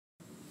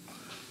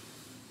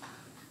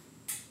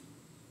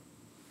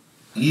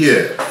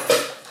Yeah.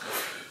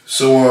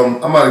 So I'm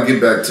about to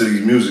get back to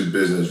these music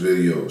business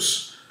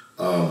videos.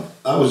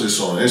 I was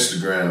just on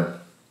Instagram,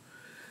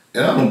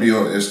 and I don't be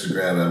on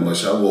Instagram that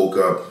much. I woke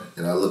up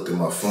and I looked at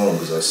my phone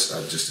because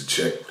I just to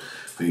check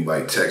if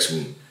anybody text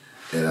me,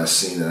 and I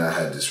seen that I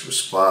had this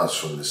response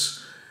from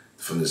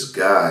this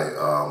guy.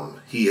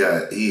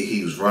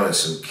 He was running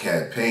some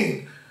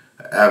campaign,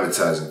 an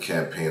advertising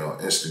campaign on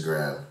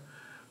Instagram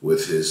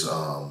with his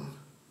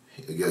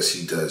I guess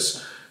he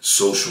does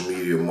social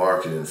media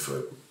marketing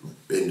for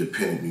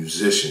independent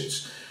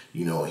musicians.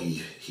 You know,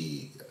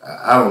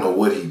 I don't know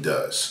what he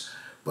does,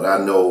 but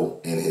I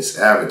know in his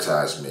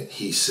advertisement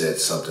he said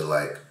something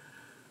like,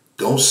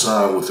 "Don't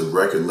sign with a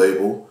record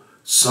label,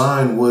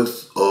 sign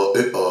with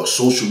a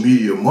social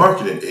media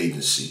marketing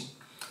agency."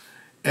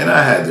 And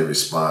I had to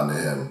respond to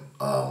him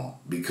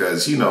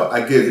because, you know,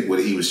 I get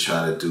what he was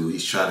trying to do.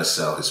 He's trying to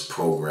sell his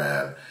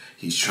program.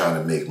 He's trying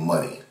to make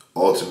money.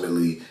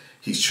 Ultimately,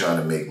 he's trying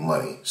to make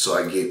money. So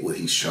I get what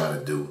he's trying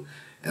to do.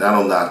 And I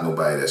don't knock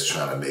nobody that's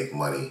trying to make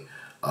money.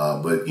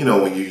 But, you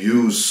know, when you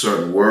use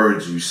certain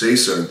words, you say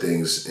certain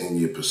things in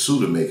your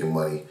pursuit of making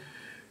money,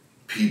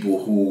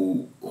 people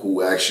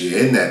who actually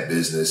are in that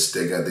business,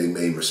 they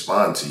may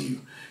respond to you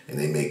and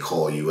they may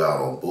call you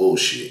out on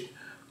bullshit.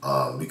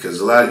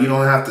 Because you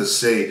don't have to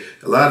say,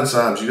 a lot of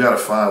times you got to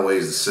find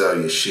ways to sell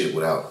your shit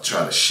without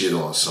trying to shit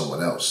on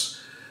someone else.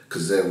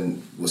 Because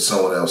then when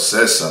someone else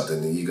says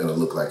something, then you're going to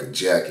look like a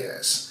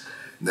jackass.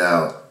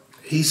 Now,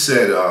 he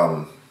said,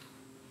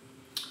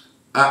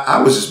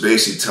 I was just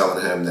basically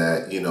telling him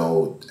that, you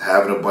know,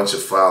 having a bunch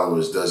of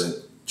followers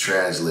doesn't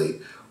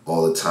translate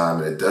all the time,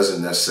 and it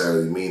doesn't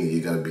necessarily mean that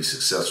you're going to be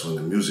successful in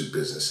the music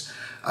business.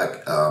 I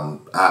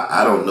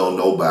don't know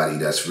nobody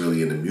that's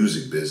really in the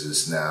music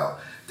business now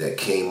that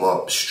came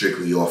up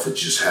strictly off of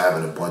just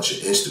having a bunch of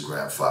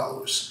Instagram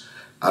followers.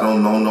 I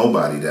don't know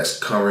nobody that's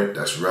current,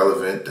 that's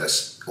relevant,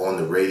 that's on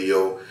the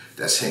radio,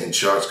 that's hitting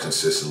charts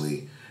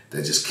consistently,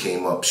 that just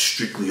came up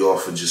strictly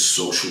off of just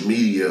social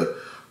media.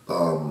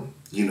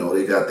 You know,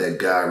 they got that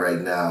guy right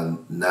now,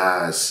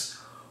 Nas,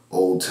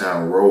 Old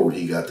Town Road.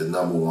 He got the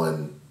number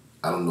one,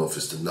 I don't know if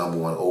it's the number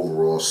one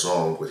overall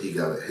song, but he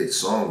got a hit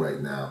song right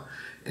now.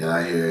 And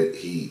I hear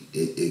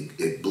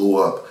it blew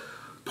up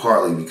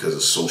partly because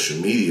of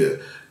social media.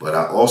 But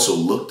I also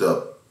looked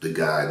up the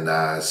guy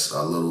Nas,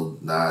 Little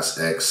Nas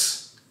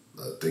X,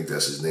 I think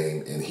that's his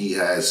name, and he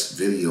has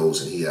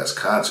videos and he has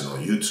content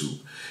on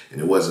YouTube.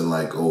 And it wasn't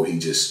like, oh, he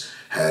just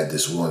had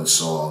this one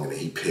song and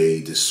he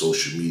paid this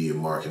social media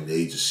marketing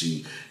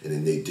agency and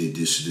then they did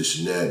this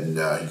and that, and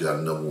now he got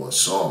a number one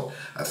song.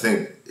 I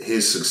think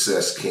his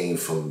success came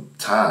from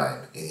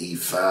time, and he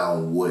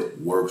found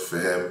what worked for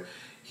him.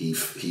 He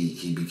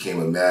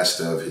became a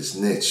master of his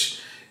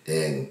niche,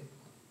 and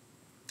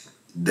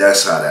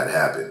that's how that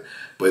happened.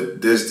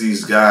 But there's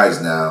these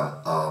guys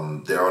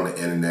now, they're on the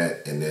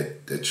internet and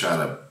they're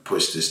trying to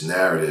push this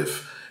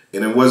narrative.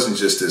 And it wasn't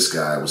just this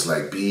guy. It was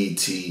like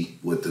BET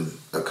with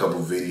a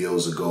couple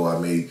videos ago. I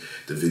made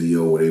the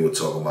video where they were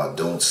talking about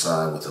don't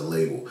sign with a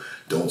label.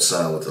 Don't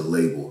sign with a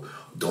label.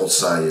 Don't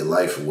sign your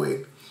life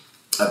away.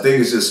 I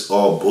think it's just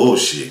all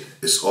bullshit.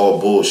 It's all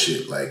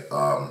bullshit. Like,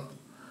 I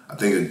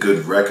think a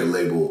good record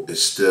label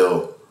is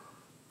still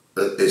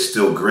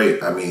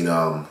great. I mean,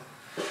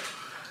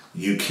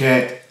 you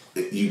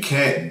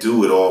can't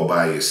do it all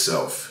by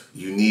yourself.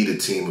 You need a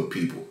team of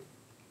people.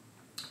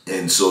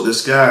 And so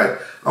this guy,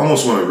 I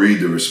almost want to read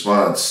the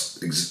response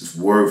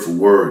word for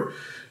word,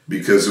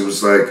 because it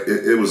was like,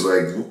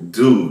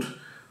 dude,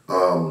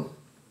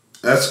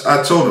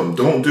 I told him,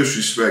 don't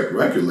disrespect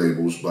record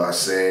labels by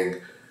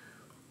saying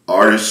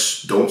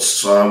artists don't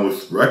sign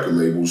with record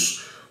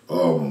labels,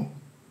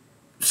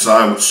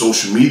 sign with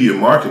social media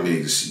marketing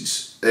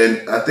agencies.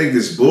 And I think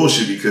it's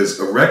bullshit, because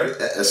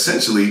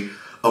essentially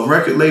a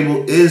record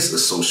label is a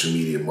social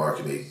media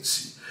marketing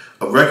agency.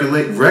 Record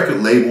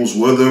labels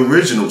were the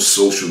original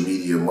social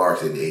media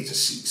marketing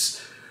agencies.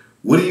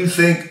 What do you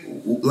think?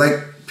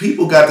 Like,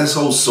 people got this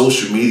whole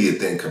social media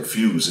thing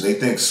confused, and they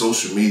think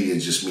social media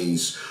just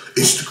means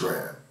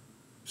Instagram.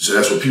 So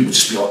that's what people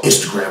just be on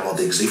Instagram all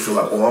day, because they feel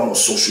like, oh, I'm on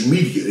social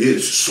media. It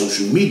is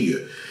social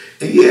media.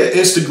 And yeah,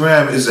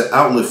 Instagram is an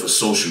outlet for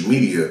social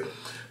media,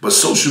 but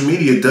social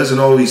media doesn't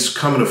always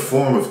come in the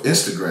form of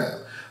Instagram.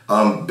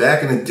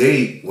 Back in the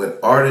day, when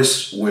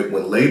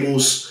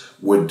labels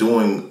were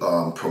doing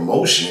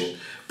promotion,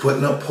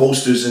 putting up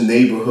posters in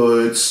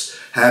neighborhoods,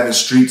 having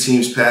street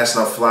teams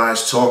passing out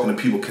flyers, talking to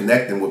people,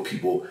 connecting with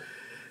people,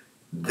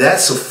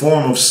 that's a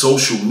form of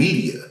social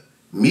media.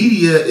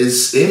 Media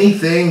is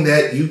anything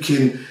that you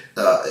can,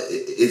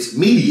 it's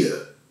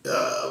media.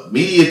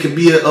 Media can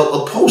be a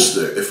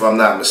poster, if I'm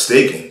not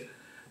mistaken.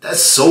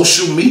 That's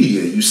social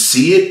media. You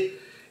see it,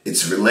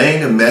 it's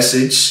relaying a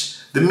message.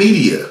 The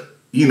media,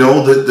 you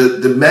know,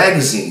 the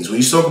magazines.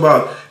 When you talk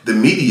about the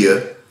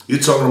media, you're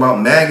talking about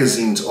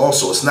magazines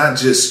also. It's not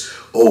just,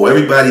 oh,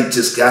 everybody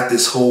just got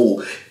this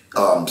whole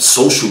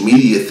social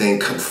media thing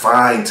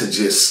confined to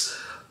just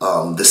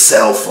the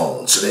cell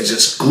phone. So they're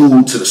just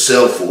glued to the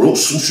cell phone. Oh,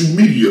 social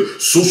media,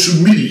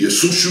 social media,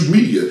 social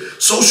media.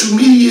 Social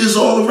media is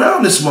all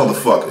around this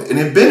motherfucker. And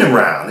it been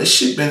around. This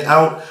shit been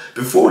out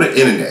before the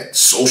internet.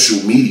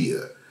 Social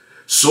media.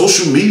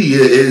 Social media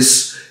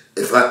is,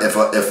 if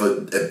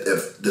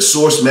the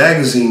Source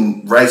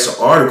magazine writes an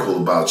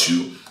article about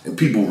you and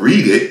people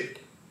read it,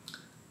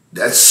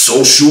 that's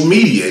social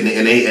media,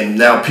 and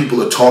now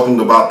people are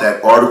talking about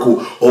that article.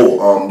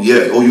 Oh,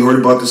 you heard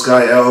about this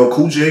guy LL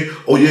Cool J?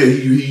 Oh yeah,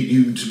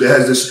 he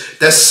has this.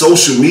 That's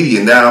social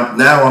media. Now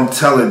I'm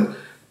telling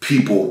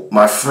people,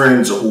 my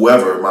friends or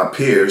whoever, my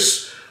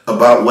peers,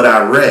 about what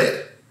I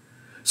read.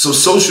 So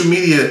social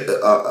media,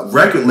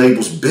 record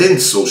labels been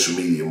social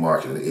media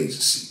marketing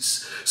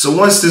agencies. So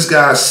once this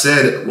guy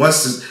said it,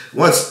 once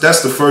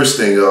that's the first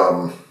thing.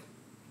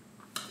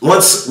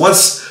 Once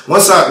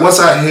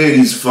I hear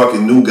these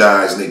fucking new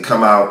guys and they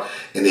come out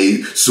and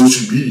they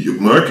social media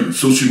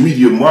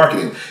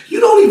marketing, you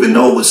don't even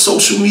know what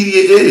social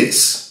media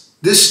is.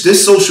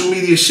 This social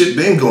media shit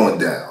been going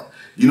down.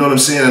 You know what I'm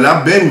saying? And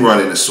I've been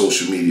running a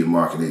social media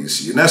marketing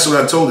agency. And that's what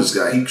I told this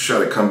guy. He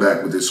tried to come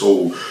back with this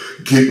whole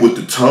get with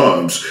the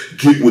times.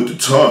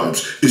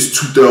 It's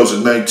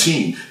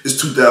 2019.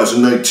 It's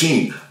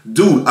 2019.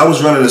 Dude, I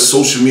was running a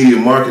social media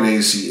marketing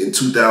agency in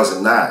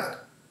 2009.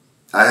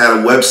 I had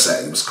a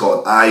website. It was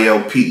called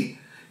ILP,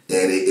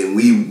 and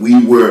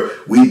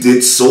we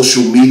did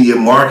social media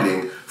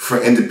marketing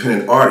for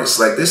independent artists.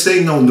 Like, this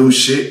ain't no new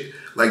shit.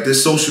 Like,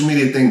 this social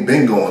media thing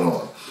been going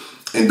on,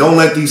 and don't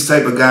let these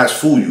type of guys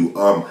fool you.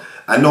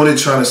 I know they're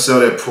trying to sell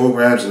their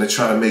programs and they're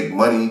trying to make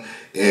money,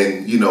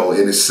 and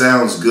and it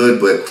sounds good,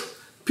 but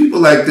people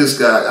like this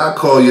guy, I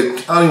don't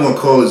even want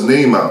to call his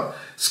name out.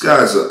 This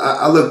guy's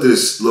I looked at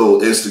this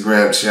little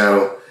Instagram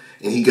channel,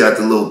 and he got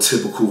the little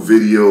typical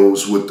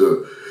videos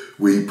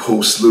where he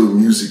posts little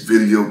music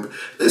video.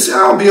 Listen, I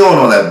don't be on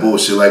all that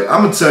bullshit. Like,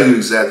 I'm gonna tell you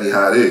exactly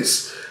how it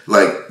is.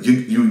 Like,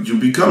 you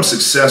become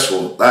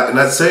successful, and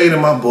I say it in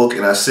my book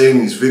and I say it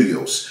in these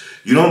videos.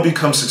 You don't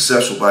become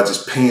successful by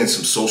just paying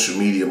some social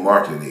media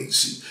marketing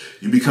agency.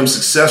 You become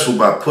successful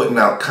by putting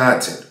out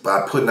content,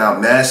 by putting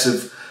out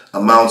massive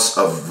amounts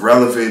of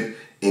relevant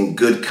and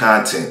good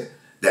content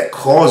that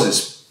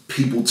causes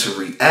people to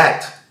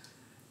react.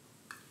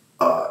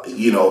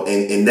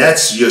 And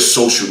that's your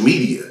social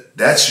media.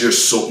 That's your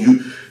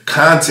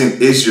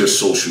content is your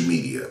social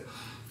media.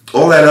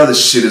 All that other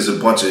shit is a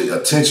bunch of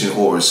attention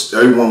whores.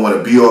 Everyone want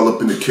to be all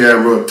up in the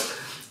camera.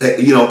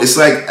 It's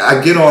like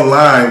I get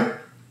online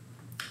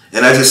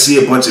and I just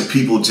see a bunch of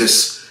people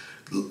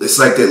it's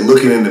like they're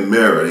looking in the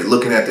mirror. They're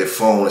looking at their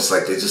phone. It's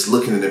like they're just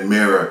looking in the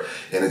mirror,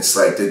 and it's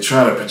like they're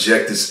trying to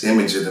project this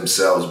image of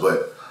themselves.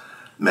 But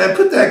man,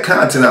 put that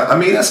content out. I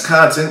mean, that's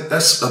content.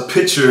 That's a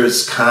picture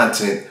is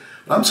content.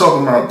 I'm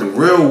talking about the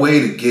real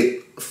way to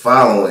get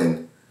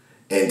following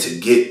and to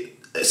get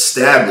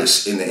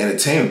established in the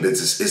entertainment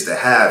business is to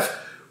have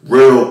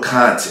real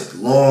content,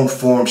 long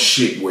form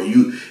shit where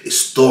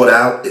it's thought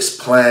out, it's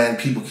planned,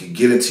 people can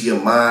get into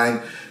your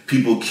mind,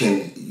 people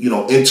can,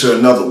 enter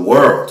another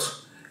world.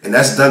 And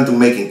that's done through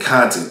making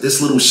content. This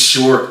little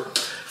short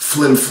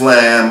flim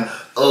flam,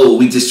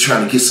 we just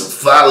trying to get some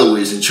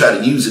followers and try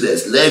to use it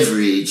as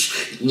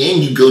leverage. And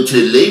then you go to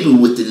the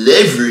label with the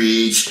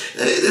leverage.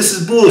 This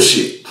is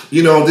bullshit.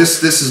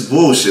 This is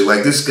bullshit.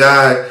 Like, this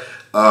guy,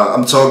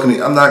 I'm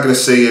not going to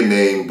say your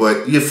name,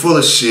 but you're full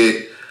of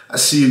shit. I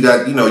see you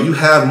got, you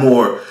have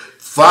more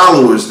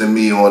followers than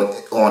me on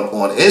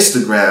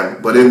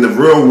Instagram, but in the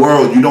real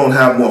world, you don't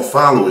have more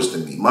followers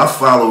than me. My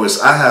followers,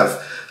 I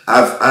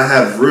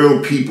have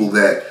real people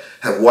that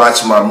have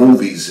watched my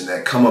movies and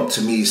that come up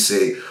to me and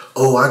say,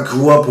 oh, I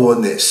grew up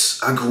on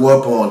this. I grew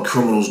up on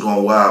Criminals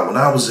Gone Wild. When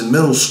I was in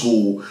middle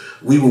school,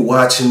 we were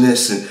watching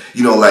this, and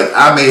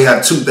I may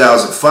have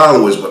 2,000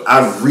 followers, but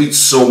I've reached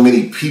so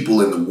many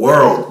people in the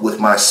world with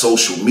my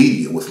social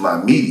media, with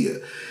my media.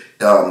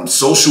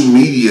 Social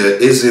media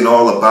isn't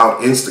all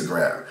about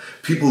Instagram.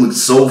 People are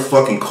so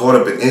fucking caught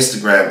up in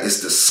Instagram, it's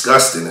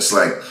disgusting. It's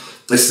like,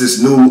 it's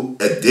this new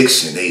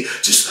addiction. They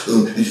just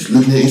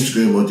looking at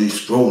Instagram all day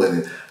scrolling,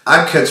 and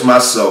I catch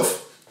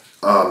myself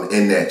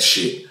in that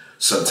shit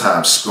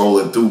sometimes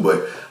scrolling through,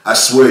 but I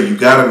swear you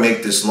gotta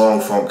make this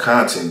long form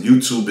content.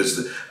 YouTube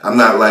is I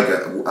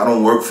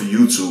don't work for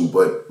YouTube,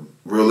 but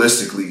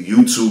realistically,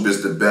 YouTube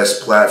is the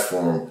best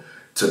platform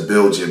to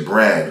build your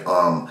brand.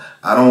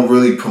 I don't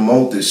really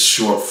promote this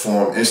short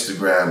form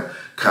Instagram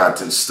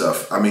content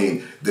stuff. I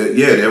mean,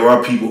 there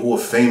are people who are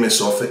famous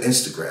off of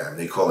Instagram.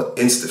 They call it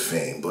Insta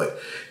fame, but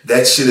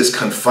that shit is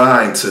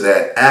confined to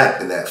that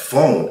app and that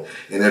phone.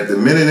 And at the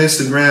minute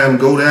Instagram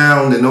go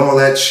down, then all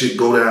that shit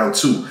go down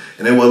too.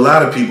 And there were a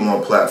lot of people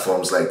on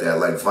platforms like that,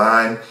 like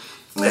Vine.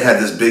 They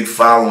had this big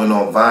following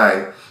on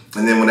Vine.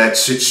 And then when that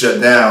shit shut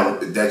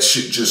down, that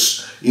shit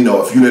just,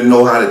 if you didn't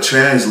know how to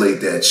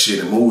translate that shit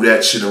and move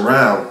that shit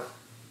around,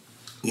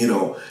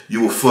 you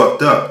were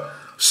fucked up.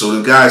 So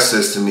the guy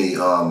says to me,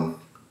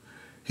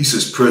 he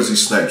says, Prezi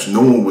Snipes, no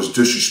one was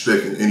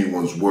disrespecting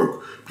anyone's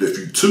work. But if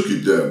you took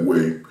it that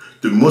way,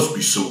 there must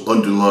be some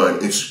underlying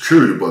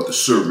insecurity about the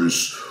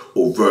service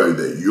or value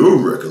that your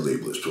record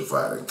label is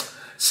providing.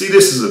 See,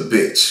 this is a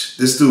bitch.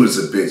 This dude is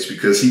a bitch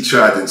because he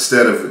tried to,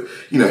 instead of,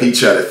 he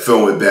tried to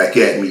throw it back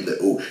at me like,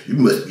 oh, you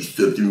must be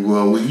something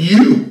wrong with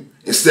you.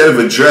 Instead of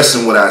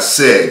addressing what I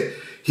said,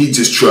 he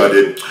just tried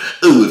to,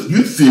 oh, if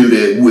you feel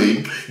that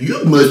way,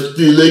 you must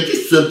feel like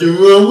there's something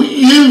wrong with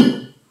you.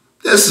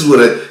 This is what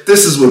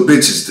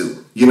bitches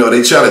do.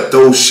 They try to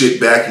throw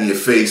shit back in your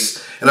face.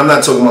 And I'm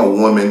not talking about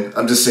women.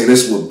 I'm just saying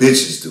this is what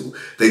bitches do.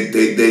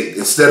 They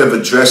instead of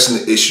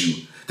addressing the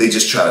issue, they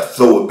just try to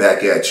throw it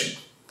back at you.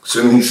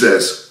 So then he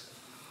says,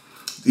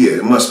 yeah,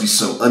 there must be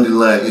some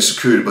underlying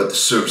insecurity about the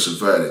service and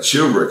value that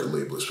your record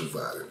label is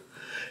providing.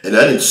 And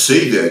I didn't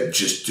say that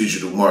just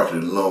digital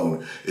marketing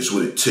alone is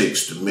what it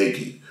takes to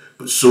make it.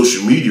 But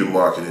social media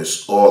marketing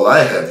is all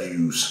I have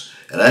used,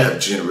 and I have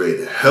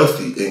generated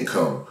healthy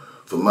income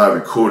from my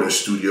recording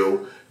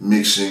studio,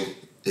 mixing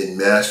and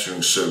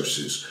mastering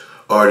services,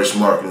 artist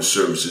marketing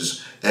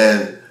services,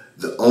 and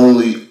the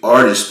only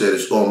artist that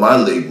is on my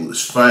label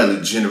is finally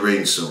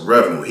generating some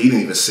revenue. He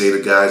didn't even say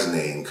the guy's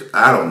name.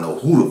 I don't know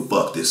who the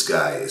fuck this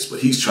guy is, but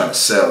he's trying to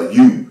sell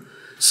you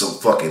some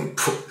fucking...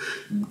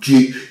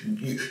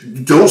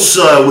 Don't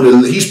sign with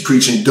a... He's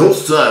preaching, don't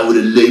sign with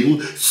a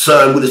label,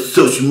 sign with a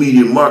social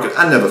media market.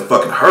 I never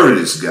fucking heard of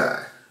this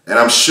guy. And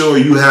I'm sure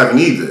you haven't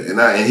either.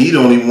 And he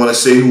don't even want to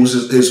say who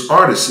his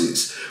artist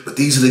is. But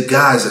these are the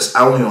guys that's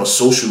out here on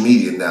social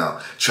media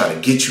now trying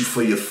to get you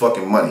for your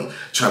fucking money,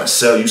 trying to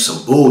sell you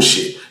some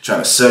bullshit,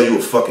 trying to sell you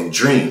a fucking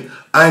dream.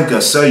 I ain't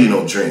gonna sell you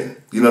no dream.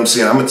 You know what I'm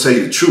saying? I'm gonna tell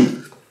you the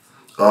truth.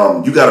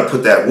 You gotta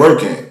put that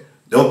work in.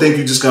 Don't think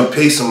you're just gonna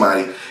pay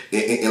somebody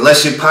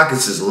unless your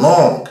pockets is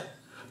long.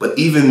 But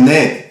even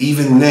then,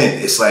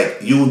 it's like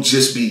you'll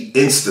just be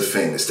Insta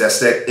famous. That's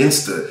that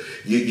Insta.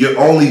 You're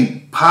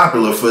only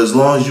popular for as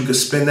long as you can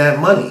spend that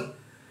money.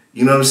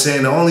 You know what I'm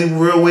saying? The only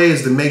real way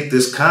is to make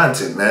this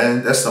content,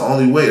 man. That's the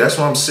only way. That's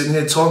why I'm sitting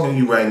here talking to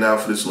you right now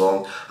for this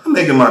long. I'm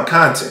making my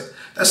content.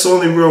 That's the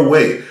only real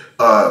way.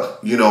 Going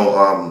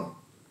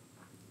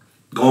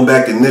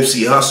back to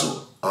Nipsey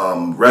Hussle,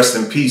 rest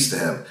in peace to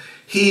him.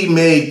 He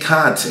made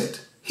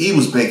content.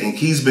 He's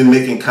been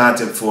making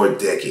content for a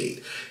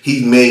decade.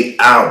 He's made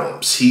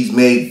albums. He's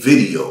made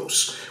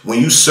videos.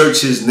 When you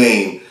search his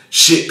name,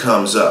 shit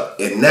comes up.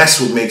 And that's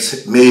what made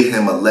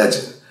him a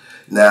legend.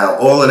 Now,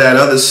 all of that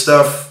other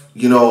stuff,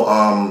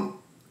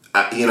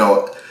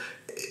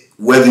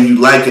 whether you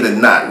like it or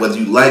not, whether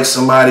you like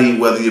somebody,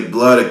 whether you're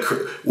blood or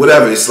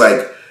whatever, it's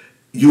like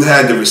you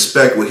had to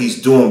respect what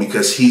he's doing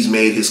because he's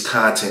made his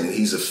content and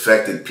he's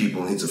affected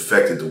people and he's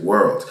affected the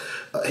world.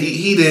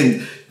 He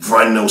didn't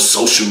run no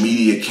social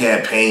media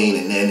campaign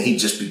and then he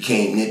just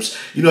became Nips.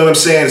 You know what I'm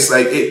saying? It's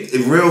like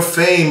real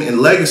fame and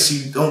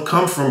legacy don't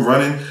come from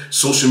running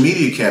social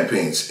media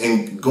campaigns.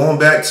 And going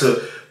back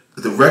to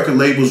the record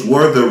labels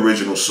were the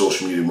original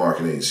social media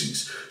marketing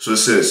agencies. So it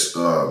says,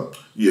 so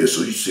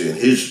he's saying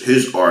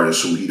his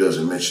artist, who he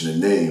doesn't mention the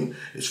name,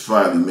 is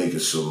finally making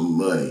some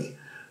money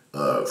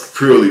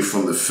purely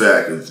from the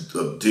fact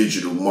of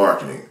digital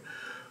marketing.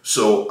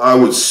 So I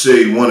would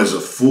say one is a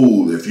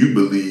fool if you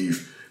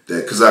believe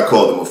that, because I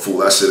called him a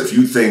fool. I said, if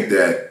you think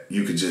that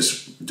you could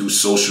just do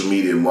social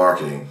media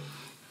marketing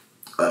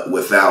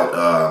without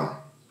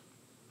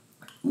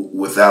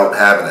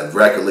having a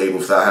record label,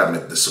 without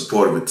having the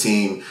support of a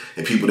team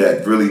and people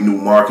that really knew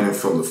marketing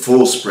from the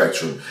full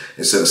spectrum,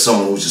 instead of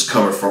someone who's just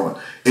coming from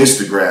an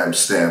Instagram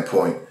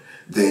standpoint,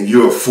 then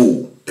you're a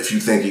fool if you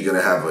think you're going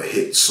to have a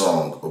hit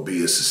song or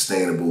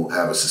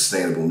have a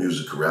sustainable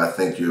music career. I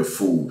think you're a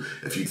fool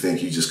if you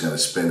think you're just going to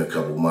spend a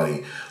couple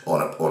money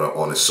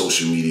on a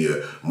social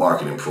media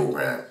marketing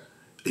program.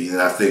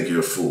 And I think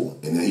you're a fool.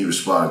 And then he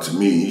responded to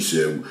me and he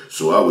said,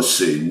 so I would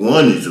say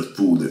one is a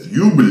fool if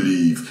you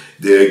believe.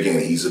 There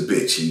again, he's a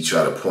bitch. He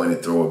tried to point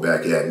and throw it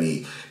back at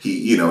me.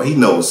 He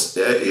knows,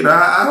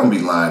 I don't be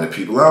lying to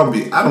people. I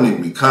don't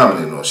even be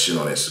commenting on shit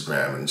on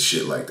Instagram and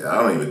shit like that.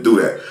 I don't even do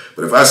that.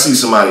 But if I see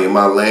somebody in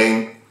my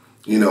lane,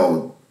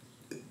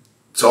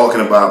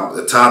 talking about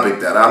a topic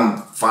that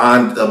I'm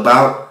fond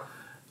about,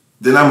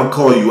 then I'm gonna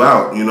call you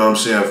out. You know what I'm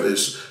saying?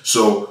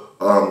 So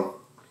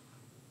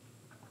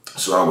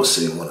I would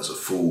say one is a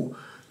fool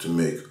to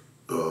make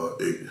to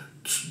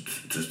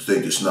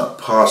think it's not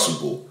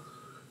possible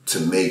to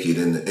make it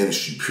in the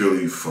industry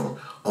purely from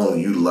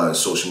only utilizing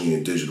social media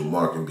and digital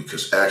marketing,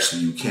 because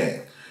actually you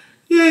can.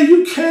 Yeah,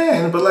 you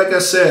can, but like I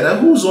said,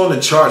 who's on the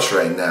charts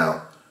right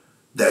now?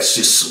 That's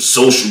just some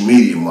social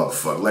media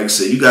motherfucker. Like I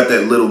said, you got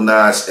that Lil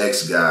Nas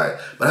X guy,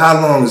 but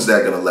how long is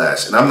that gonna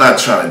last? And I'm not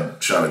trying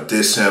to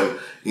diss him.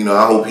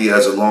 I hope he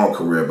has a long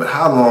career, but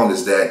how long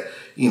is that?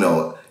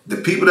 The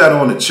people that are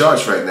on the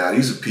charts right now,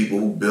 these are people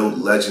who built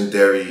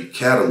legendary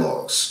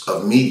catalogs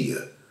of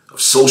media, of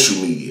social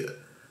media.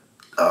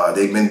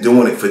 They've been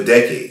doing it for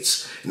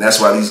decades. And that's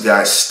why these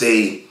guys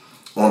stay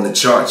on the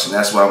charts. And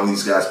that's why when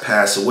these guys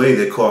pass away,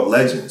 they're called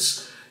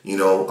legends. It's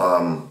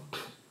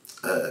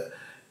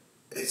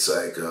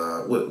like,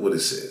 what it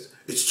says.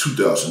 It's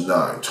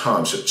 2009.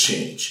 Times have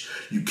changed.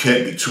 You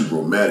can't be too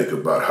romantic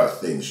about how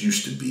things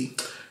used to be.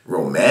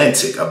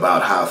 Romantic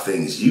about how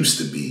things used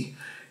to be.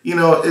 you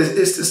know,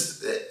 it's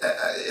just,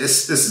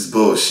 this is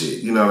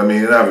bullshit. You know what I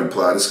mean? And I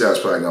replied, this guy's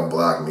probably gonna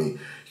block me. You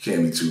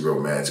can't be too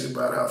romantic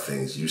about how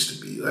things used to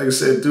be. Like I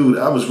said, dude,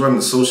 I was running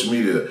a social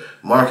media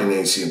marketing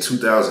agency in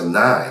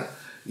 2009.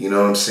 You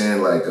know what I'm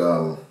saying? Like,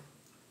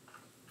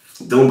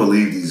 don't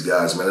believe these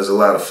guys, man. There's a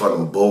lot of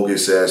fucking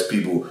bogus ass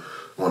people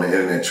on the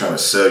internet trying to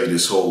sell you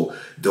this whole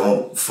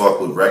don't fuck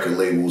with record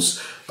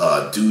labels,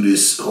 do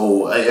this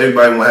whole,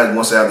 everybody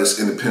wants to have this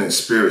independent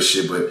spirit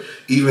shit, but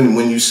even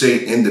when you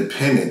say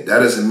independent, that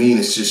doesn't mean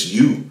it's just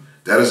you.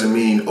 That doesn't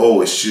mean,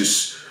 oh, it's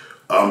just,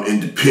 I'm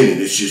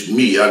independent, it's just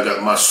me, I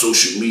got my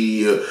social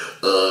media,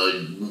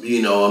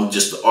 you know, I'm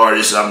just the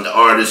artist, I'm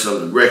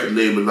the record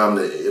label, I'm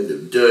the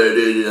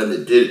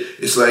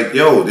it's like,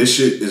 yo, this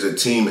shit is a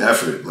team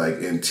effort, like,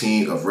 in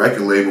team of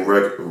record label,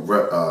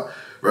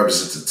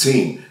 represents a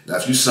team. Now,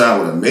 if you sign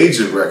with a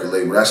major record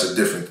label, that's a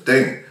different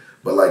thing.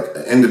 But like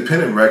an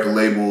independent record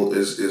label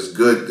is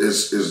good.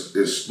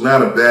 Is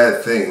not a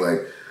bad thing.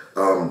 Like,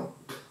 and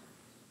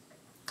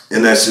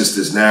that's just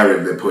this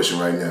narrative they're pushing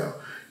right now.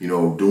 You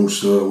know, don't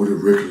sign with a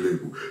record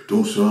label.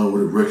 Don't sign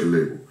with a record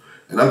label.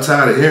 And I'm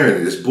tired of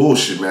hearing it. It's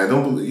bullshit, man.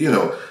 Don't believe. You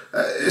know,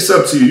 it's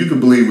up to you. You can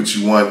believe what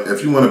you want.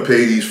 If you want to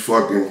pay these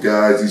fucking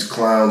guys, these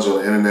clowns on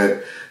the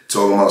internet,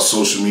 talking about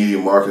social media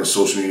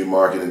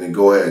marketing, then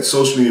go ahead.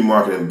 Social media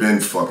marketing been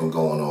fucking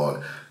going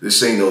on.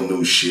 This ain't no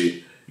new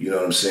shit. You know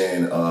what I'm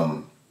saying?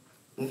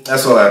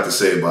 That's all I have to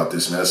say about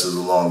this, man. This is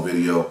a long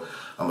video.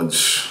 I'm gonna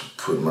just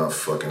put my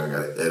fucking, I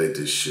gotta edit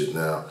this shit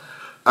now.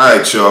 All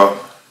right, y'all.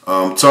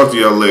 Talk to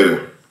y'all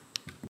later.